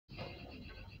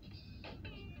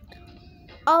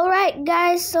Alright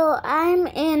guys, so I'm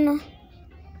in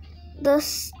the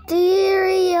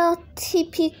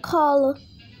Stereotypical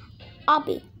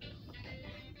Obby.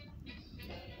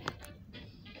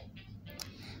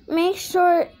 Make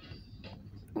sure...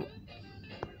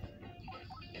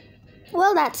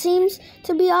 Well, that seems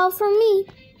to be all from me.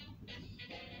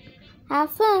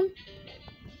 Have fun.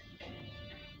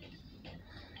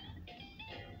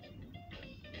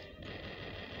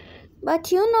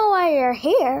 But you know why you're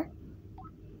here.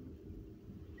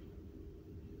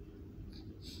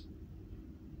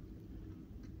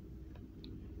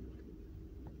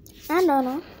 I don't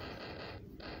know.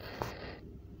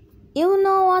 You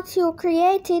know what you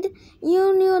created.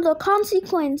 You knew the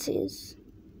consequences.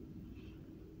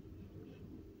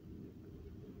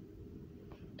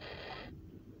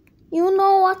 You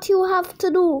know what you have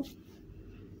to do.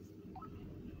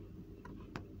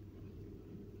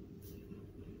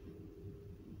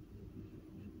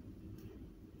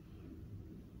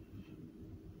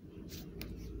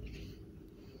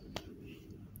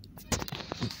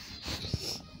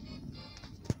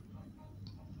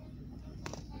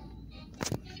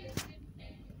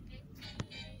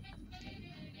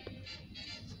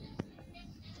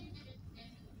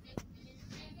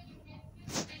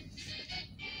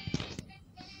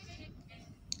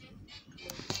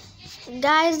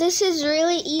 Guys, this is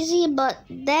really easy, but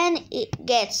then it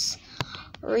gets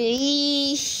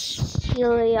really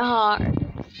hard.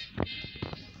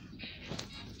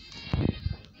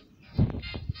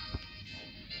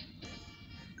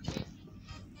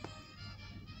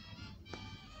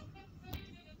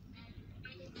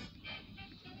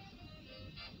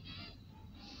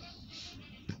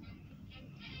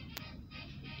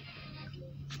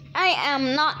 I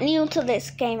am not new to this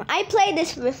game. I played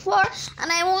this before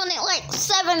and I won it like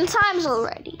 7 times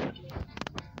already.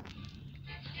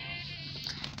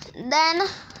 Then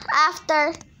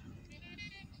after,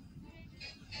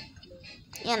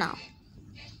 you know,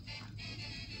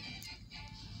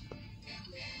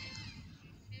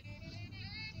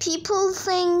 people would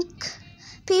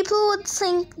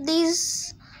think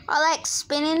these are like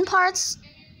spinning parts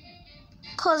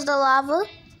because the lava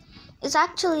is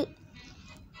actually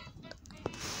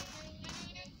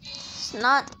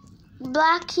not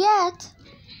black yet.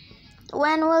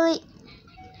 When will it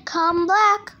come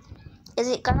black? Is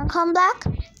it gonna come black?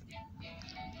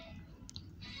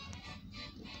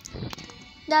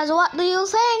 Guys, what do you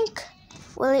think?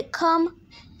 Will it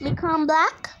become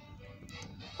black?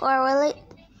 Or will it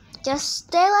just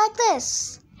stay like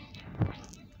this?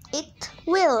 It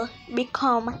will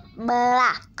become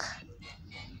black.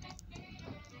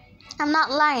 I'm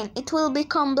not lying, it will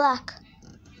become black.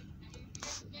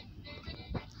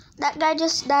 That guy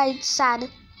just died, sad.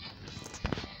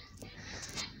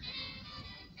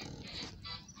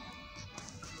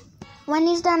 When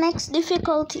is the next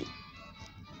difficulty?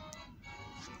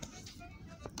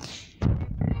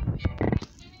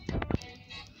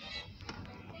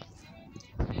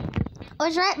 Oh,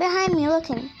 it's right behind me,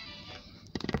 looking.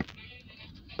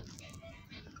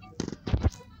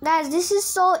 Guys, this is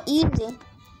so easy.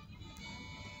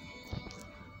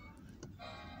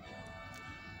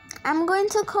 I'm going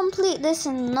to complete this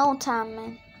in no time,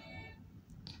 man.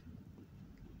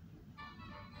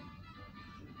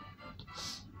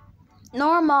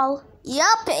 Normal.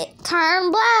 Yup, it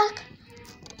turned black.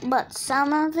 But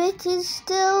some of it is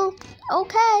still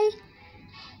okay.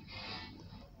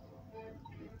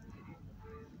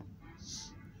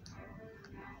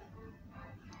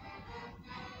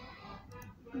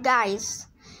 Guys,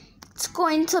 it's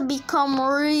going to become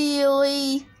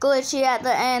really glitchy at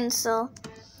the end, so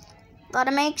gotta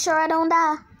make sure I don't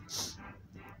die.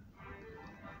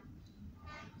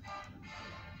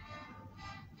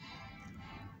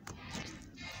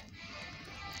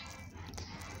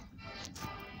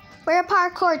 We're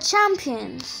parkour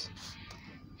champions.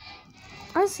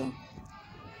 Where is he?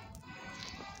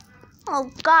 Oh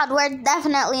God, we're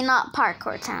definitely not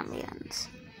parkour champions.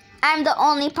 I'm the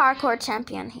only parkour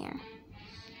champion here.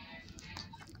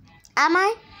 Am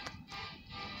I?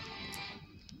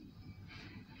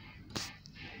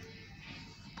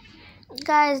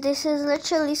 Guys, this is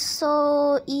literally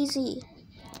so easy.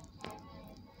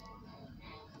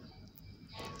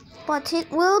 But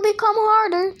it will become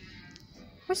harder.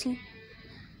 Where's he?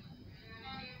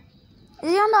 Is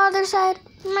he on the other side?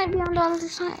 He might be on the other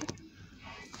side.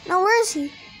 No, where is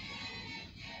he?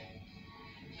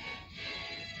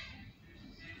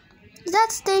 Is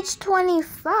that stage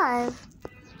 25?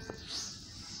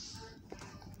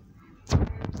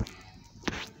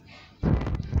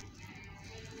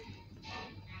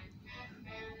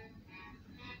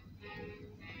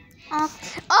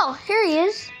 Oh, here he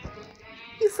is.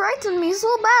 He frightened me so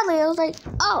badly. I was like,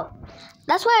 oh.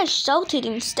 That's why I shouted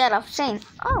instead of saying,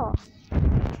 oh.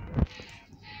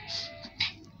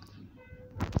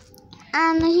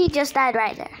 And he just died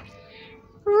right there.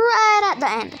 Right at the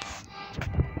end.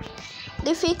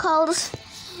 Difficult.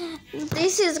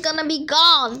 This is gonna be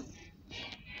gone.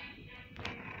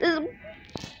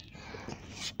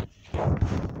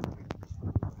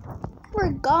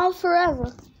 We're gone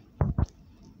forever.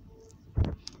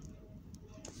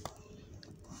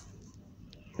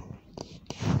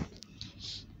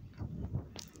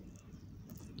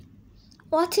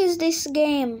 What is this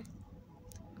game?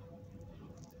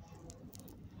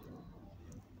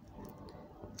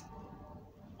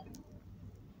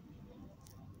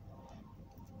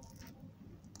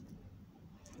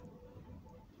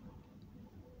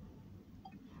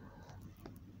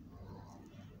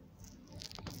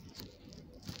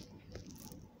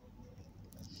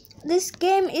 This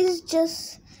game is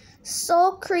just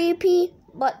so creepy,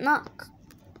 but not.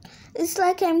 It's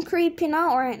like I'm creeping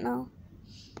out right now.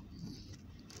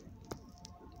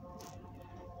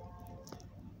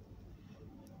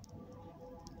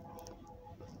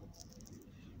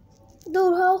 Dude,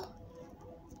 how?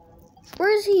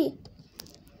 Where is he?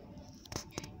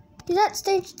 He's at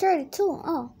stage 32.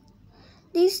 Oh.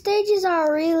 These stages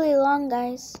are really long,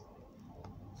 guys.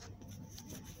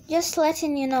 Just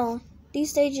letting you know.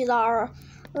 These stages are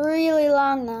really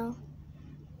long now.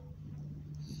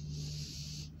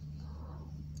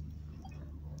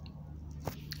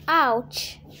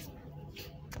 Ouch.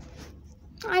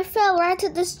 I fell right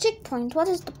at this checkpoint. What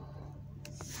is the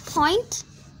point?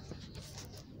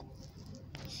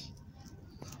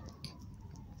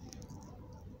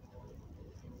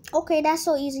 Okay, that's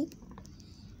so easy.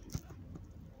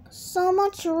 So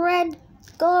much red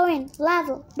glowing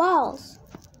lava balls.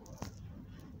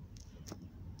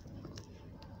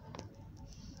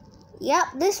 Yep,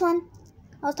 this one.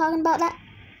 I was talking about that.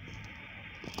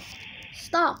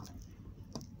 Stop.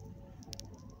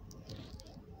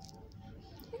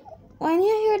 When you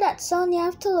hear that sound, you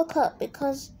have to look up,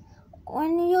 because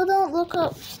when you don't look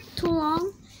up too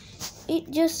long, it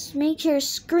just makes your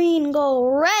screen go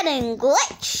red and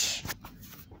glitch.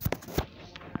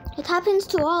 It happens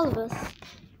to all of us.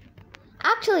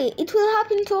 Actually, it will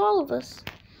happen to all of us.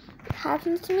 It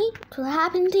happens to me, it will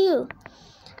happen to you.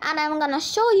 And I'm gonna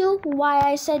show you why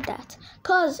I said that.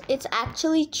 'Cause it's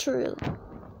actually true.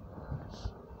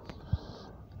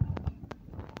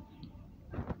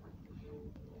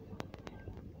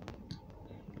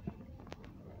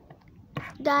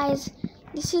 Guys,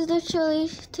 this is literally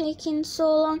taking so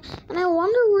long, and I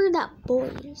wonder where that boy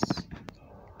is.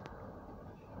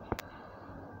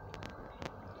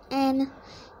 And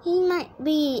he might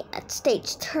be at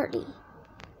stage 30.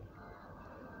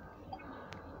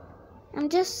 I'm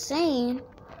just saying.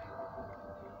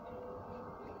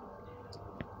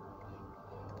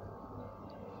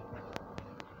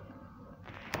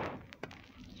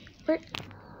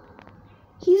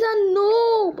 He's a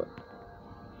noob.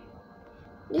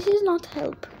 This is not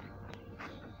help.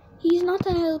 He's not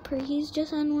a helper. He's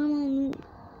just a normal noob.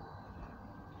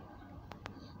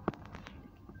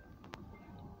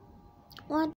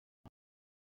 What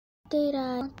did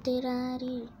I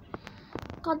do?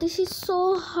 God, this is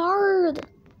so hard.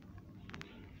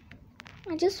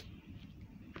 I just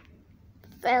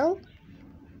fell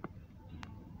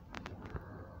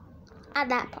at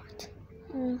that part.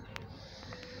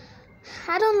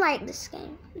 I don't like this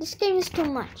game. This game is too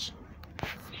much.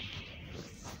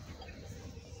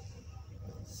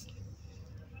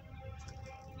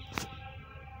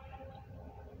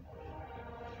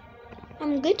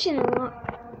 I'm glitching a lot.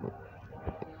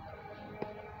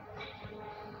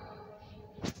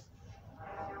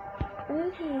 Where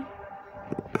is he?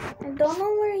 I don't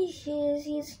know where he is.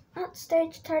 He's at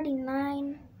stage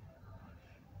 39.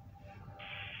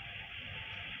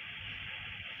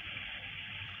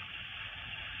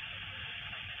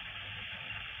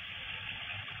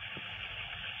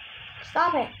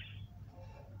 Stop it.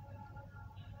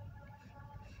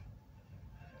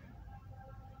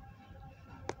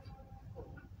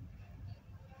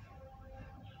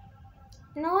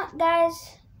 You know what,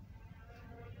 guys?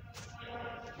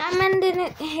 I'm ending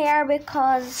it here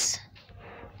because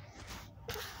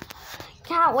I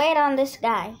can't wait on this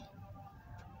guy.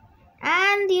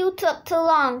 And you took too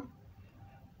long.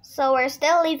 So we're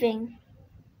still leaving.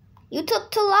 You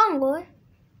took too long, boy.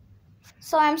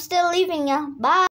 So I'm still leaving ya. Bye.